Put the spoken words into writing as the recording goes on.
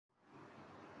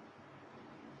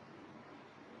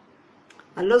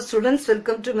Hello students,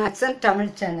 welcome to Maths and Tamil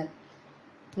channel.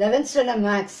 11th standard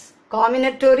Maths,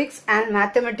 Combinatorics and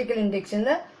Mathematical Induction,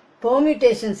 the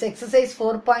permutations, exercise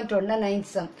 4.1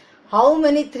 sum. How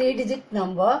many 3-digit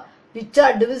number which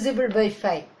are divisible by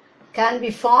 5 can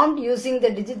be formed using the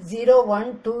digits 0,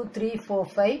 1, 2, 3, 4,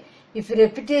 5 if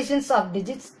repetitions of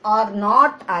digits are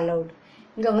not allowed?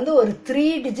 இங்க வந்து ஒரு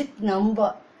 3-digit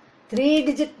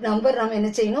number நம்ம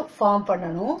என்ன செய்யணும் form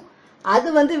பண்ணணும்.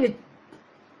 அது வந்து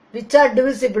which are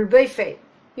divisible by 5.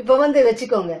 இப்போ வந்து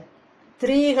வெச்சுக்கோங்க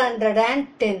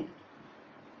 310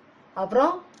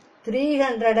 அப்புறம்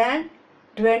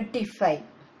 325.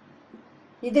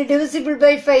 இது divisible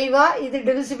by 5 இது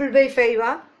divisible by 5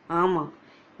 ஆமா.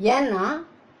 ஏன்னா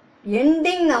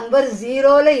ending number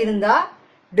 0ல இருந்தா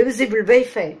divisible by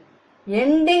 5.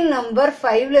 ending number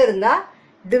 5ல இருந்தா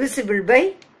divisible by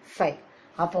 5.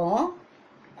 அப்போ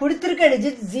கொடுத்திருக்க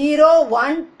digit 0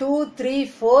 1 2 3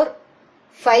 4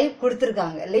 5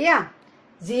 கொடுத்திருக்காங்க இல்லையா?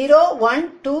 0 1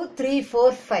 2 3 4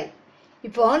 5.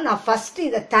 இப்போ நான் ஃபர்ஸ்ட்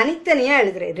இத தனித்தனியா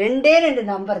எழுதுறேன். ரெண்டு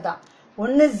நம்பர் தான்.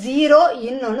 ஒன்னு 0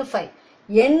 இன்னொன்னு 5.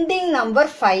 எண்டிங் நம்பர்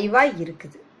 5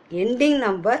 இருக்குது. எண்டிங்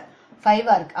நம்பர் 5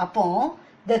 இருக்கு. அப்போ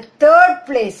the third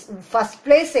place, first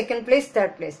place, second place,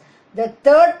 third place. The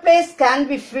third place can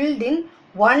be filled in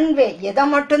one way. எத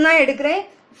மட்டும் தான் எடுக்கிறேன்?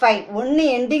 5. ஒன்னு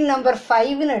எண்டிங் நம்பர்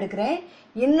 5 ன்னு எடுக்கிறேன்.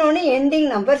 இன்னொன்னு எண்டிங்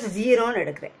நம்பர் 0 ன்னு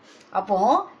எடுக்கிறேன். அப்போ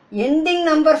எண்டிங்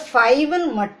நம்பர் 5 ன்னு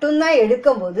மட்டும் தான்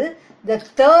எடுக்கும்போது the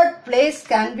third place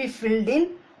can be filled in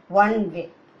one way.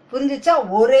 புரிஞ்சுச்சா?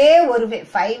 ஒரே ஒரு வே.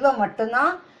 5 மட்டும்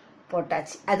தான்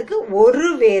போட்டாச்சு. அதுக்கு ஒரு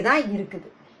வே தான் இருக்குது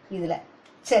இதுல.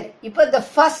 சரி, இப்போ the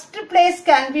first place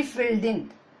can be filled in.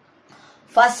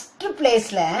 first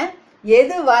placeல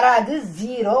எது வராது?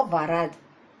 0 வராது.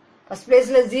 first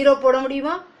placeல 0 போட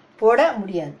முடியுமா? போட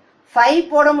முடியாது. 5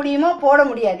 போட முடியுமா? போட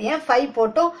முடியாது. ஏன் 5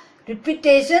 போட்டோம்?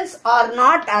 repetitions are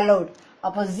not allowed.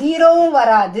 அப்போ 0வும்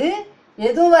வராது,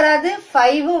 எதுவும் வராது,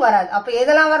 5வும் வராது. அப்போ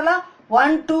எதெல்லாம் வரலாம்?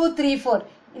 1 2 3 4.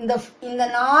 இந்த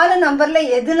 4 நம்பர்ல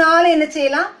எதுனாலும் என்ன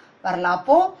செய்யலாம்? வரலாம்.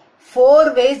 அப்போ 4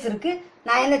 ways இருக்கு.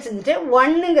 நான் என்ன செஞ்சுட்டேன்?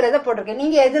 1ங்கறத போட்டிருக்கேன்.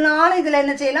 நீங்க எதுனாலும் இதுல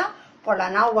என்ன செய்யலாம்?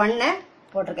 போடலாம். நான் 1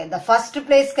 போட்டிருக்கேன். The first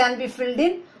place can be filled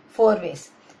in 4 ways.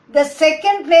 The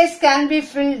second place can be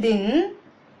filled in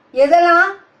எதெல்லாம்?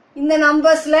 இந்த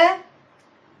நம்பர்ஸ்ல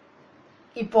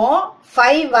இப்போ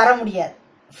 5 வர முடியாது.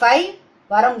 5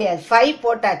 வர முடியாது. 5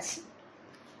 போட்டாச்சு.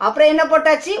 அப்புறம் என்ன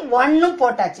போட்டாச்சு? 1ம்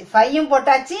போட்டாச்சு. 5ம்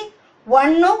போட்டாச்சு,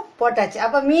 1ம் போட்டாச்சு.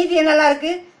 அப்ப மீதி என்னலாம்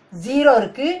இருக்கு? 0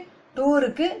 இருக்கு, 2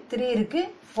 இருக்கு, 3 இருக்கு,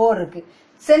 4 இருக்கு.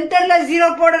 சென்டர்ல 0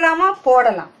 போடலாமா?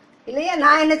 போடலாம். இல்லையா?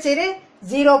 நான் என்ன செய்றேன்?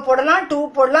 0 போடலாம், 2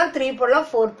 போடலாம், 3 போடலாம்,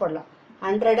 4 போடலாம்.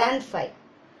 105.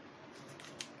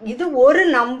 இது ஒரு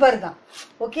நம்பர் தான்.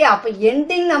 ஓகே, அப்ப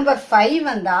எண்டிங் நம்பர் 5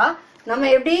 வந்தா நம்ம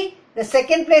எப்படி? The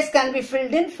second place can be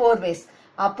filled in 4 ways.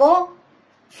 அப்போ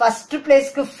first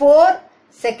placeக்கு 4,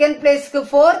 second placeக்கு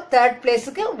 4, third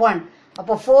placeக்கு 1.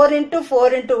 அப்போ 4 into 4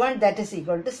 into 1 that is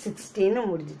equal to 16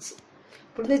 முடிஞ்சிச்சு.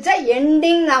 புரிஞ்சுச்சா?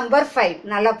 எண்டிங் நம்பர் 5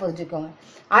 நல்லா புரிஞ்சுக்கோங்க.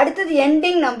 அடுத்தது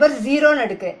எண்டிங் நம்பர் 0 ன்னு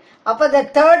எடுக்கிறேன். அப்ப the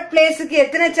third placeக்கு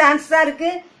எத்தனை சான்ஸ் தான்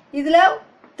இருக்கு? இதுல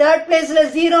third placeல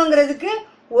 0ங்கிறதுக்கு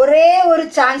ஒரே ஒரு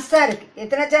சான்ஸ் தான் இருக்கு.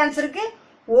 எத்தனை சான்ஸ் இருக்கு?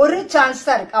 ஒரு சான்ஸ்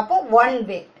தான் இருக்கு. அப்போ 1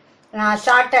 way. நான்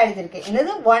ஷார்ட்டா எழுதிருக்கேன்.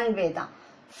 என்னது? 1 way தான்.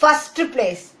 ஃபர்ஸ்ட்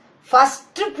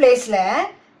பிளேஸ்ல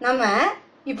நம்ம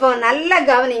இப்போ நல்லா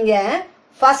கவனிங்க.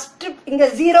 ஃபர்ஸ்ட் இங்க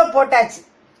 0 போட்டாச்சு.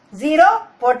 0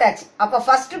 போட்டாச்சு. அப்ப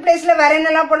ஃபர்ஸ்ட் பிளேஸ்ல வேற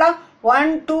என்னலாம் போடலாம்?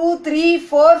 1 2 3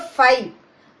 4 5.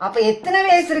 அப்ப எத்தனை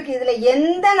வேஸ் இருக்கு? இதுல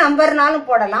எந்த நம்பர்னாலும்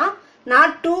போடலாம்.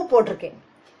 நான் 2 போட்டிருக்கேன்.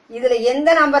 இதுல எந்த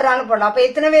நம்பர்னாலும் போடலாம். அப்ப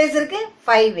எத்தனை வேஸ் இருக்கு?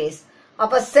 5 வேஸ்.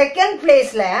 அப்ப செகண்ட்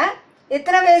பிளேஸ்ல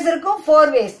எத்தனை வேஸ் இருக்கும்? 4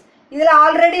 வேஸ். இதுல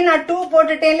ஆல்ரெடி நான் 2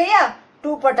 போட்டுட்டேன் இல்லையா?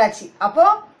 2 போட்டாச்சு. அப்போ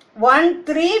 1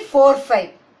 3 4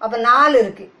 5. அப்ப 4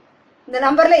 இருக்கு. இந்த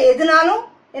நம்பர்ல எதுனாலும்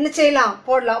என்ன செய்யலாம்?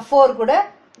 போடலாம். 4 கூட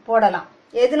போடலாம்.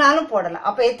 எதுனாலும் போடலாம்.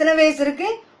 அப்ப எத்தனை வேஸ் இருக்கு?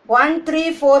 1 3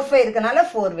 4 5 இருக்கனால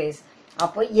 4 வேஸ்.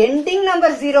 அப்போ எண்டிங்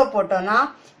நம்பர் 0 போட்டோம்னா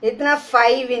எத்தனை?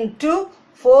 5 into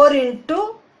 4 into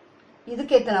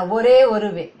இதுக்கு எத்தனை? ஒரே ஒரு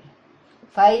வே.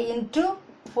 5 into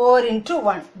 4 into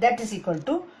 1 that is equal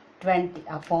to 20.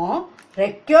 அப்போ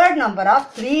required number of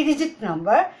 3-digit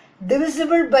number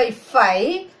divisible by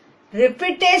 5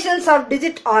 repetitions of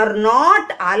digit are not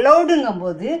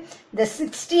allowedங்கும்போது இந்த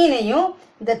 16ஐயும்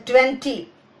இந்த 20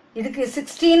 இதுக்கு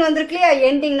 16 வந்திருக்கு இல்லையா?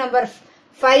 எண்டிங் நம்பர்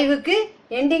 5க்கு,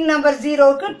 எண்டிங் நம்பர்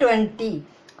 0க்கு 20.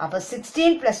 அப்ப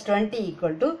 16 plus 20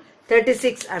 equal to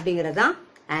 36 அப்படிங்கறதான்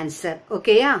ஆன்சர்.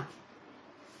 ஓகேயா?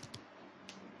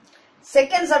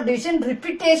 Second subdivision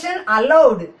repetition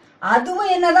allowed.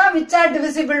 அதுவும் என்னதான்? which are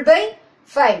divisible by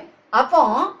 5. அப்போ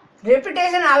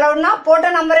repetition allowedனா போட்ட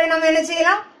நம்பரை நம்ம என்ன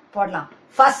செய்யலாம்? போடலாம்.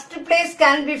 first place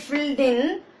can be filled in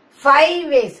 5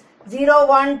 ways. 0,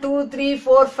 1, 2, 3,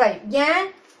 4, 5. ஏன்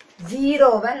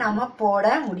 0வை நம்ம போட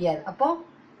முடியாது. அப்போ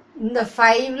இந்த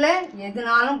 5ல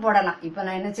எதுனாலும் போடலாம். இப்போ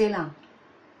நான் என்ன செய்யலாம்?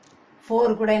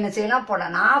 4 கூட என்ன செய்யலாம்?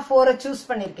 போடலாம். நான் 4 சூஸ்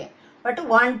பண்ணிருக்கேன். பட்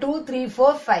 1, 2, 3,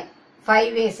 4, 5. 5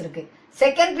 ways இருக்கு.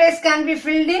 Second place can be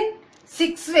filled in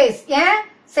 6 ways. ஏன்?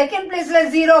 Second placeல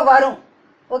 0 வரும்.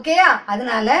 ஓகேயா?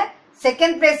 அதனால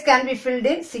second place can be filled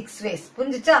in 6 ways.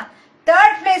 புரிஞ்சுச்சா?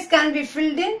 Third place can be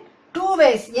filled in 2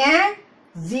 ways. ஏன்?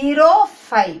 0,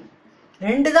 5.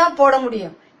 ரெண்டு தான் போட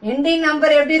முடியும். எண்டிங்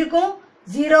நம்பர் எப்படி இருக்கும்?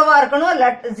 0வா இருக்கணும்,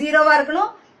 0வா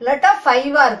இருக்கணும், இல்லாட்டா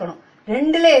 5வா இருக்கணும்.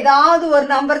 ரெண்டுல ஏதாவது ஒரு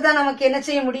நம்பர் தான் நமக்கு என்ன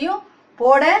செய்ய முடியும்?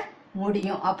 போட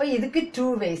முடியும். அப்ப இதுக்கு 2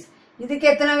 ways. இதுக்கு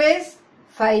எத்தனை ways?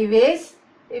 5 ways.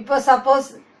 இப்போ சப்போஸ்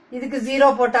இதுக்கு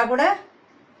 0 போட்டா கூட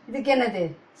இதுக்கு என்னது?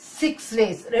 6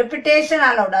 ways. Repetition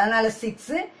allowed. அதனால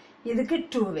 6. இதுக்கு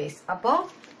 2 ways. அப்போ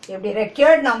எப்படி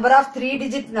required number of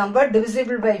 3-digit number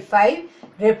divisible by 5.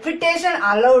 Repetition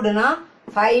allowedனா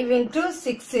 5 into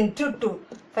 6 into 2.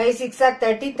 5 6 are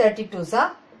 30, 32 are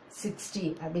 60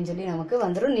 அப்படின்னு சொல்லி நமக்கு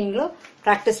வந்துடும். நீங்களும்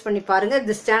ப்ராக்டிஸ் பண்ணி பாருங்க.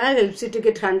 This channel helps you to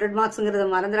get 100 மார்க்ஸ்ங்கிறத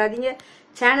மறந்துடாதீங்க.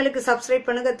 சேனலுக்கு சப்ஸ்கிரைப்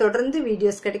பண்ணுங்க. தொடர்ந்து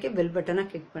வீடியோஸ் கிடைக்க பெல் பட்டனை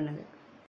கிளிக் பண்ணுங்க.